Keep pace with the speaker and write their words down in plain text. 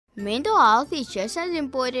Mental health is just as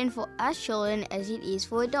important for us children as it is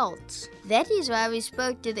for adults. That is why we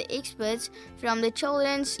spoke to the experts from the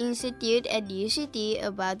Children's Institute at UCT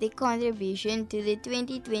about their contribution to the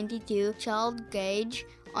 2022 Child Gauge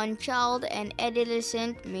on Child and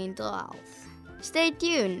Adolescent Mental Health. Stay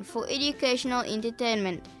tuned for educational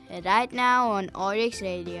entertainment right now on RX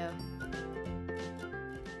Radio.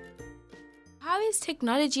 How has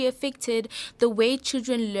technology affected the way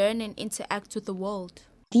children learn and interact with the world?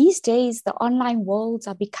 These days, the online worlds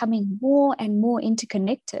are becoming more and more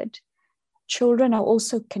interconnected. Children are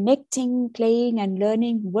also connecting, playing, and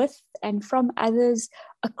learning with and from others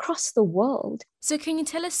across the world. So can you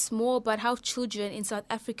tell us more about how children in South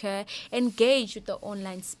Africa engage with the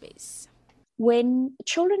online space? When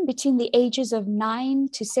children between the ages of 9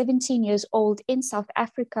 to 17 years old in South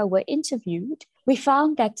Africa were interviewed, we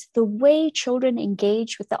found that the way children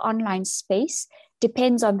engage with the online space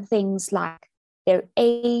depends on things like their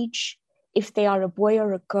age, if they are a boy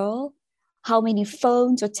or a girl, how many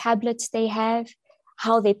phones or tablets they have,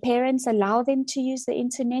 how their parents allow them to use the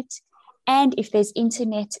internet, and if there's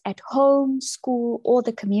internet at home, school, or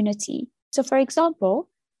the community. So, for example,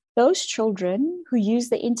 those children who use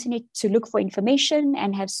the internet to look for information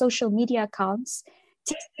and have social media accounts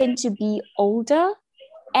tend to be older,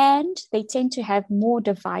 and they tend to have more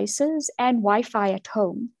devices and Wi-Fi at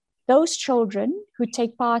home. Those children who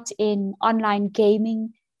take part in online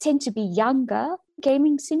gaming tend to be younger.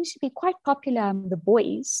 Gaming seems to be quite popular among the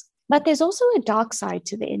boys. But there's also a dark side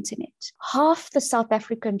to the internet. Half the South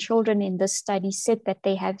African children in this study said that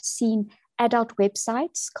they have seen adult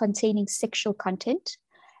websites containing sexual content.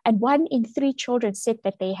 And 1 in 3 children said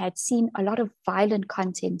that they had seen a lot of violent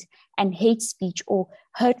content and hate speech or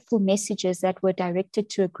hurtful messages that were directed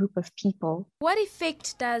to a group of people. What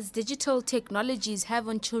effect does digital technologies have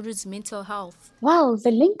on children's mental health? Well, the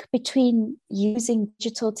link between using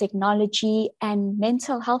digital technology and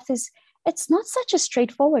mental health it's not such a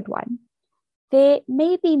straightforward one. There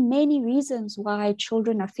may be many reasons why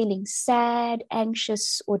children are feeling sad,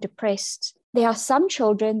 anxious, or depressed. There are some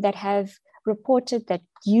children that have reported that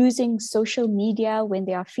using social media when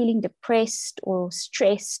they are feeling depressed or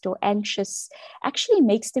stressed or anxious actually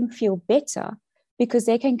makes them feel better because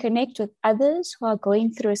they can connect with others who are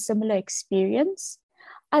going through a similar experience.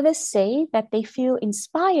 Others say that they feel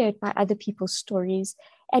inspired by other people's stories,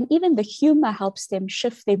 and even the humor helps them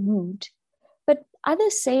shift their mood. But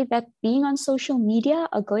others say that being on social media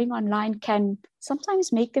or going online can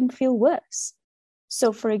sometimes make them feel worse.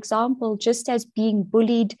 So, for example, just as being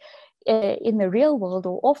bullied in the real world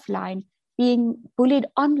or offline, being bullied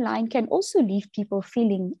online can also leave people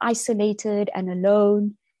feeling isolated and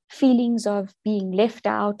alone, feelings of being left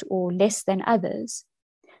out or less than others.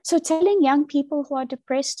 So telling young people who are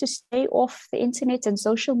depressed to stay off the internet and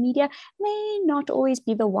social media may not always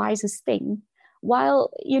be the wisest thing. While,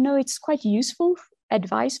 it's quite useful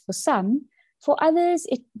advice for some, for others,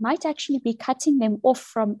 it might actually be cutting them off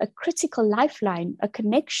from a critical lifeline, a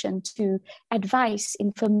connection to advice,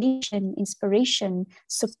 information, inspiration,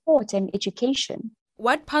 support, and education.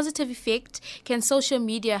 What positive effect can social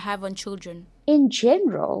media have on children? In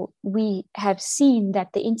general, we have seen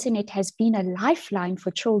that the internet has been a lifeline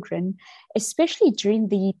for children, especially during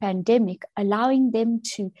the pandemic, allowing them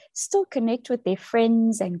to still connect with their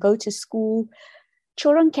friends and go to school.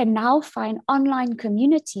 Children can now find online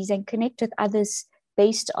communities and connect with others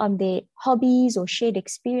based on their hobbies or shared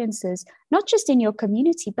experiences, not just in your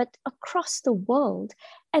community, but across the world.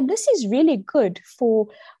 And this is really good for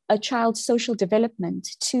a child's social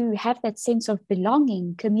development, to have that sense of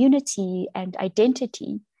belonging, community, and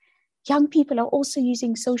identity. Young people are also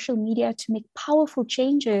using social media to make powerful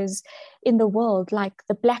changes in the world, like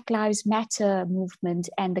the Black Lives Matter movement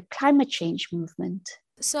and the climate change movement.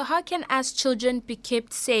 So how can us children be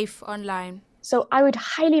kept safe online? So I would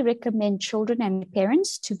highly recommend children and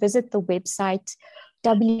parents to visit the website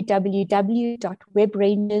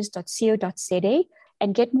www.webrangers.co.za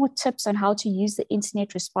and get more tips on how to use the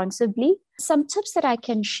internet responsibly. Some tips that I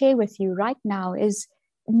can share with you right now is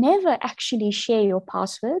never actually share your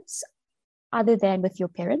passwords other than with your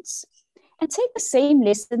parents, and take the same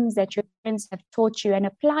lessons that your parents have taught you and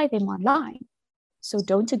apply them online. So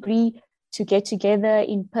don't agree to get together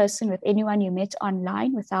in person with anyone you met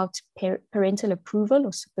online without parental approval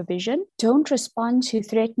or supervision. Don't respond to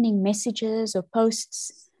threatening messages or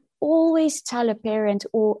posts. Always tell a parent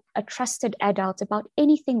or a trusted adult about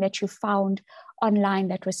anything that you found online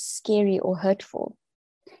that was scary or hurtful.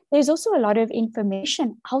 There's also a lot of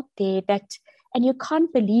information out there and you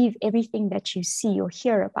can't believe everything that you see or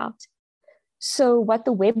hear about. So what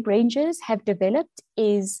the Web Rangers have developed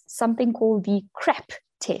is something called the CRAP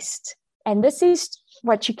test. And this is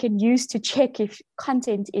what you can use to check if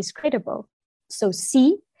content is credible. So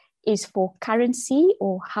C is for currency,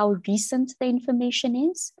 or how recent the information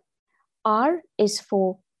is. R is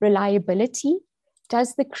for reliability.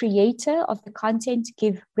 Does the creator of the content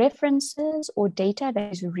give references or data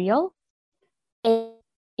that is real? A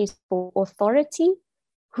is for authority.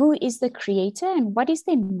 Who is the creator and what is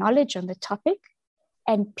their knowledge on the topic?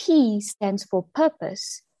 And P stands for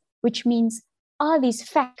purpose, which means, are these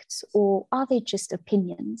facts or are they just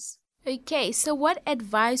opinions? Okay, so what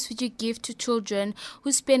advice would you give to children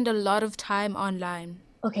who spend a lot of time online?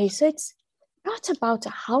 Okay, so it's not about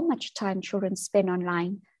how much time children spend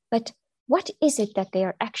online, but what is it that they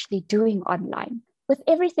are actually doing online? With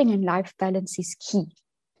everything in life, balance is key.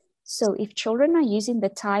 So if children are using the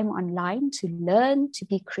time online to learn, to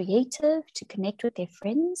be creative, to connect with their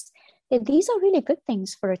friends, then these are really good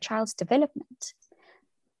things for a child's development.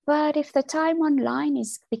 But if the time online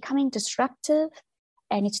is becoming disruptive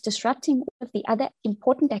and it's disrupting all of the other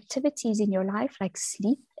important activities in your life, like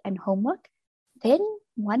sleep and homework, then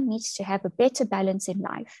one needs to have a better balance in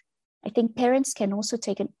life. I think parents can also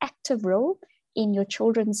take an active role in your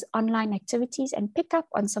children's online activities and pick up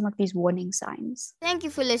on some of these warning signs. Thank you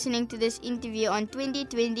for listening to this interview on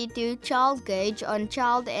 2022 Child Gauge on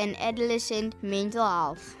child and adolescent mental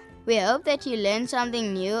health. We hope that you learned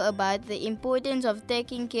something new about the importance of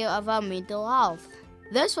taking care of our mental health.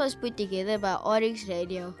 This was put together by RX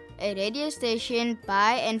Radio, a radio station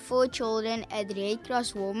by and for children at Red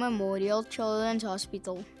Cross War Memorial Children's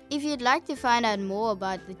Hospital. If you'd like to find out more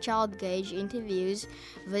about the Child Gauge interviews,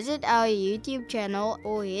 visit our YouTube channel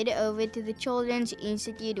or head over to the Children's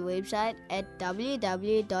Institute website at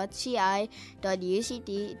www.ci.uct.ac.za.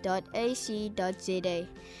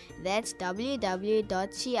 That's www.ci.uct.ac.za.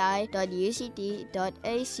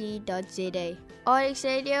 RX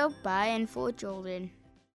Radio by and for children.